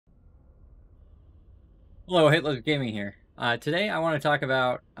Hello, HateLesS Gaming here. Today I want to talk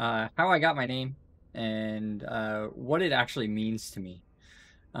about how I got my name and what it actually means to me,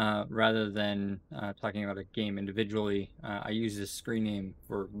 rather than talking about a game individually. I use this screen name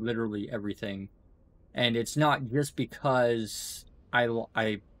for literally everything, and it's not just because I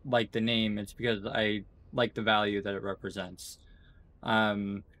like the name; it's because I like the value that it represents.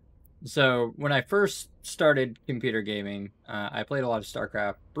 Um, so when I first started computer gaming, I played a lot of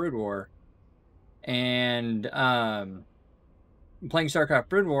StarCraft, Brood War, and playing StarCraft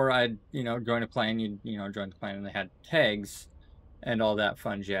Brood War, I'd, join a clan, join the clan, and they had tags and all that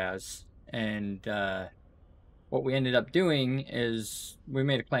fun jazz. And what we ended up doing is we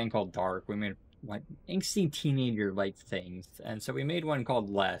made a clan called Dark. We made like angsty teenager like things. And so we made one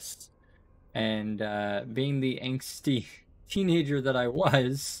called Less. And being the angsty teenager that I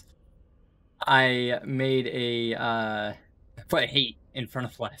was, I made put hate in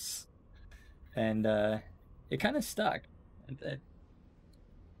front of Less. And it kind of stuck.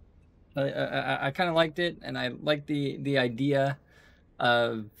 I kind of liked it, and I liked the idea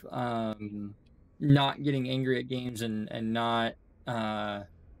of not getting angry at games and not what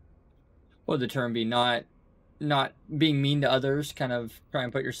would the term be, not being mean to others. Kind of try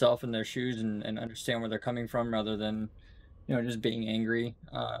and put yourself in their shoes and understand where they're coming from, rather than just being angry.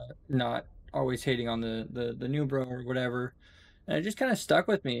 Not always hating on the new bro or whatever. And it just kind of stuck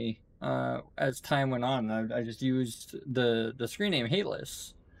with me as time went on. I just used the screen name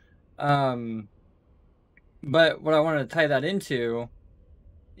HateLesS. Um, But what I wanted to tie that into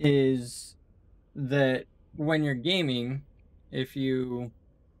is that when you're gaming, if you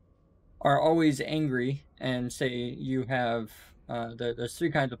are always angry and say you have, there's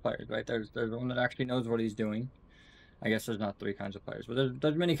three kinds of players, right? There's one that actually knows what he's doing. I guess there's not three kinds of players, but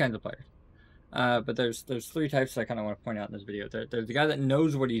there's many kinds of players. But there's three types that I kind of want to point out in this video. There's the guy that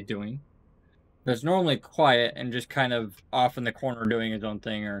knows what he's doing. That's normally quiet and just kind of off in the corner doing his own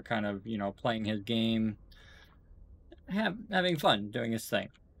thing, or kind of playing his game, having fun doing his thing.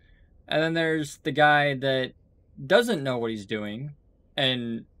 And then there's the guy that doesn't know what he's doing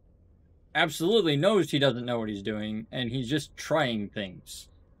and absolutely knows he doesn't know what he's doing, and he's just trying things.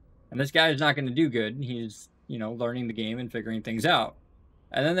 And this guy is not going to do good. He's, learning the game and figuring things out.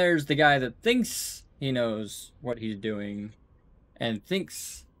 And then there's the guy that thinks he knows what he's doing and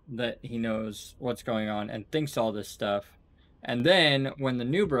thinks that he knows what's going on and thinks all this stuff. And then when the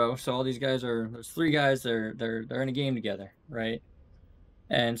new bro, so all these guys there's three guys, they're in a game together, right?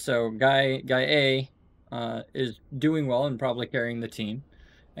 And so guy A is doing well and probably carrying the team,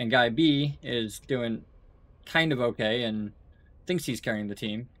 and guy B is doing kind of okay and thinks he's carrying the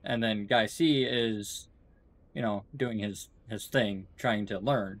team, and then guy C is, doing his thing, trying to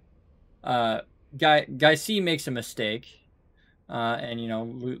learn. Uh, guy C makes a mistake, and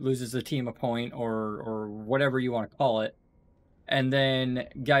loses the team a point, or whatever you want to call it, and then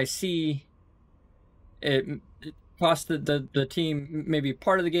guy C, it costs the team maybe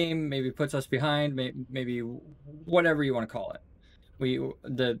part of the game, maybe puts us behind, maybe whatever you want to call it.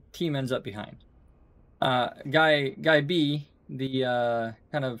 The team ends up behind. Guy B, the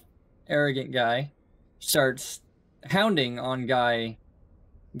kind of arrogant guy, starts hounding on guy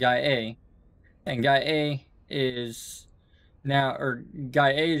A, and guy A is now, or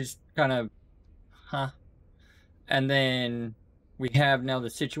guy A is kind of, huh? And then we have now the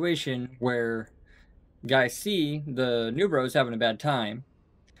situation where guy C, the new bro, is having a bad time,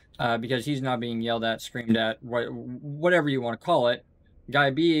 because he's not being yelled at, screamed at, whatever you want to call it. Guy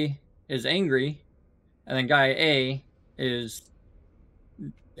B is angry, and then guy A is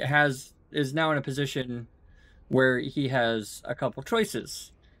now in a position where he has a couple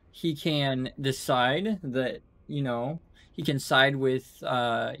choices. He can decide that he can side with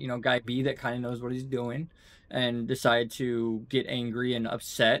guy B that kind of knows what he's doing, and decide to get angry and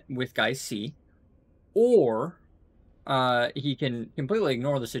upset with guy C, or he can completely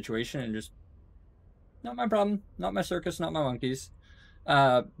ignore the situation and just, not my problem, not my circus, not my monkeys.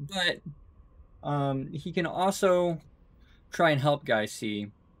 But he can also try and help guy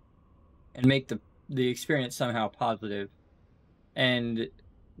C and make the experience somehow positive. And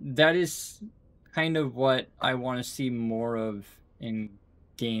that is kind of what I want to see more of in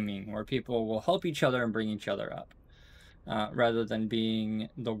gaming, where people will help each other and bring each other up, rather than being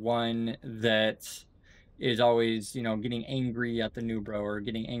the one that is always, getting angry at the new bro, or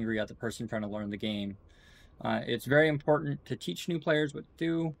getting angry at the person trying to learn the game. It's very important to teach new players what to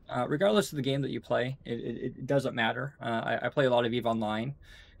do, regardless of the game that you play. It doesn't matter. I play a lot of EVE Online,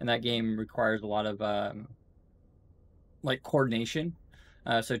 and that game requires a lot of like coordination.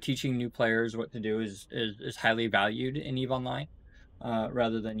 So teaching new players what to do is highly valued in EVE Online,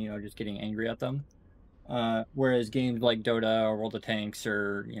 rather than just getting angry at them. Whereas games like Dota or World of Tanks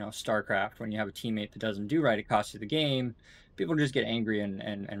or StarCraft, when you have a teammate that doesn't do right, it costs you the game. People just get angry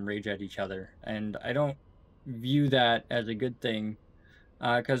and rage at each other, and I don't view that as a good thing.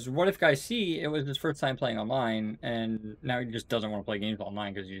 Because what if guys see it was his first time playing online, and now he just doesn't want to play games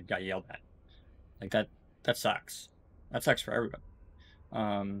online because you got yelled at? Like that sucks. That sucks for everybody.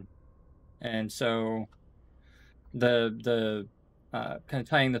 And so the kind of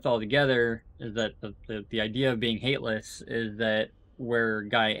tying this all together is that the idea of being hateless is that we're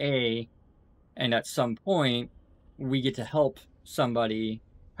guy A, and at some point we get to help somebody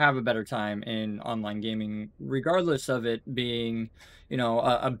have a better time in online gaming, regardless of it being,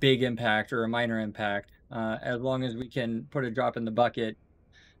 a big impact or a minor impact. As long as we can put a drop in the bucket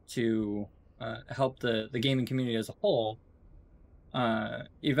to help the gaming community as a whole,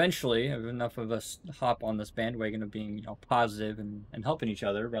 eventually, if enough of us hop on this bandwagon of being, positive and helping each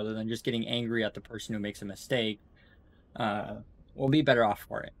other rather than just getting angry at the person who makes a mistake, we'll be better off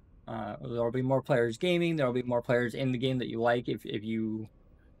for it. There'll be more players gaming. There'll be more players in the game that you like. If you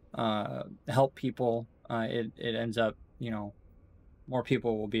help people, it ends up, more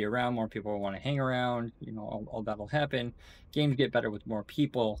people will be around. More people will want to hang around. All that'll happen. Games get better with more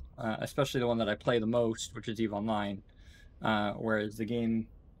people, especially the one that I play the most, which is EVE Online. Whereas the game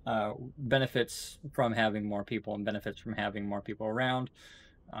benefits from having more people and benefits from having more people around.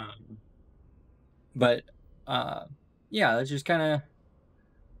 But yeah, it's just kind of,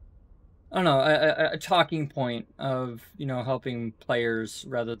 I don't know, a talking point of, helping players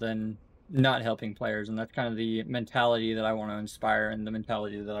rather than not helping players. And that's kind of the mentality that I want to inspire, and the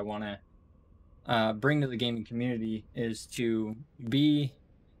mentality that I want to bring to the gaming community is to be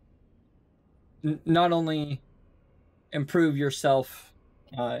not only improve yourself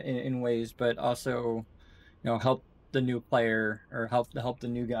in ways, but also, help the new player or help the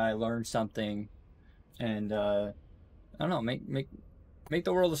new guy learn something, and I don't know, make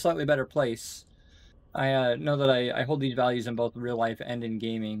the world a slightly better place. I know that I hold these values in both real life and in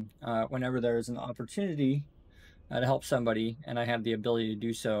gaming. Whenever there is an opportunity to help somebody and I have the ability to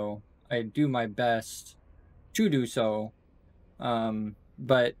do so, I do my best to do so.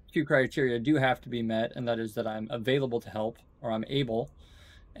 But two criteria do have to be met, and that is that I'm available to help, or I'm able,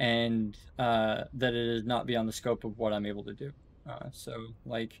 and that it is not beyond the scope of what I'm able to do. So,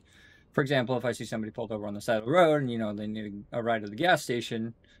 like, for example, if I see somebody pulled over on the side of the road and, they need a ride to the gas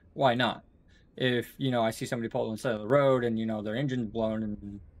station, why not? If, I see somebody pulled on the side of the road and, their engine's blown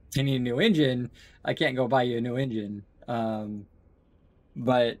and they need a new engine, I can't go buy you a new engine.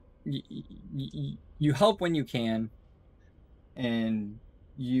 But you help when you can, and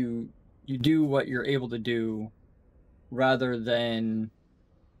you do what you're able to do rather than,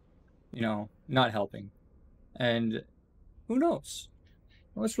 not helping. And who knows?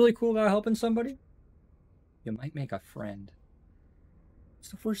 What's really cool about helping somebody? You might make a friend. It's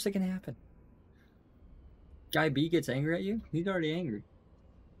the worst that can happen. Guy B gets angry at you, he's already angry.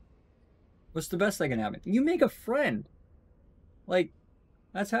 What's the best that can happen? You make a friend. Like,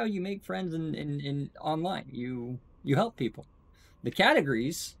 that's how you make friends in online. You help people. The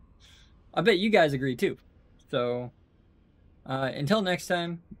categories, I bet you guys agree too. So until next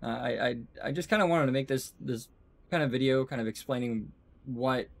time, I just kind of wanted to make this kind of video, kind of explaining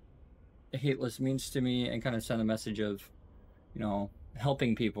what HateLesS means to me, and kind of send a message of,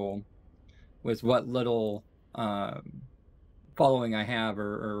 helping people with what little following I have,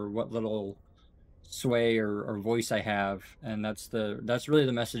 or what little sway or voice I have. And that's really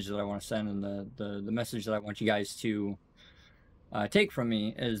the message that I want to send, and the message that I want you guys to take from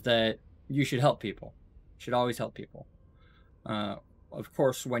me is that you should help people. You should always help people. Of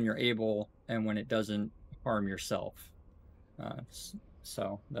course, when you're able and when it doesn't harm yourself.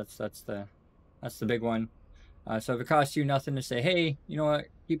 So that's the big one. So if it costs you nothing to say, hey, you know what,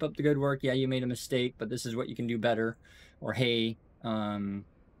 keep up the good work. Yeah, you made a mistake, but this is what you can do better. Or hey,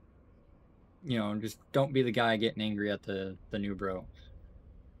 just don't be the guy getting angry at the new bro.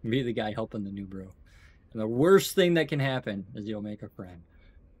 Be the guy helping the new bro. And the worst thing that can happen is you'll make a friend.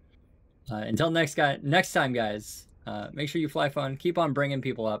 Until next time, guys, make sure you fly fun, keep on bringing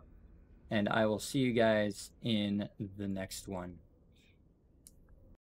people up, and I will see you guys in the next one.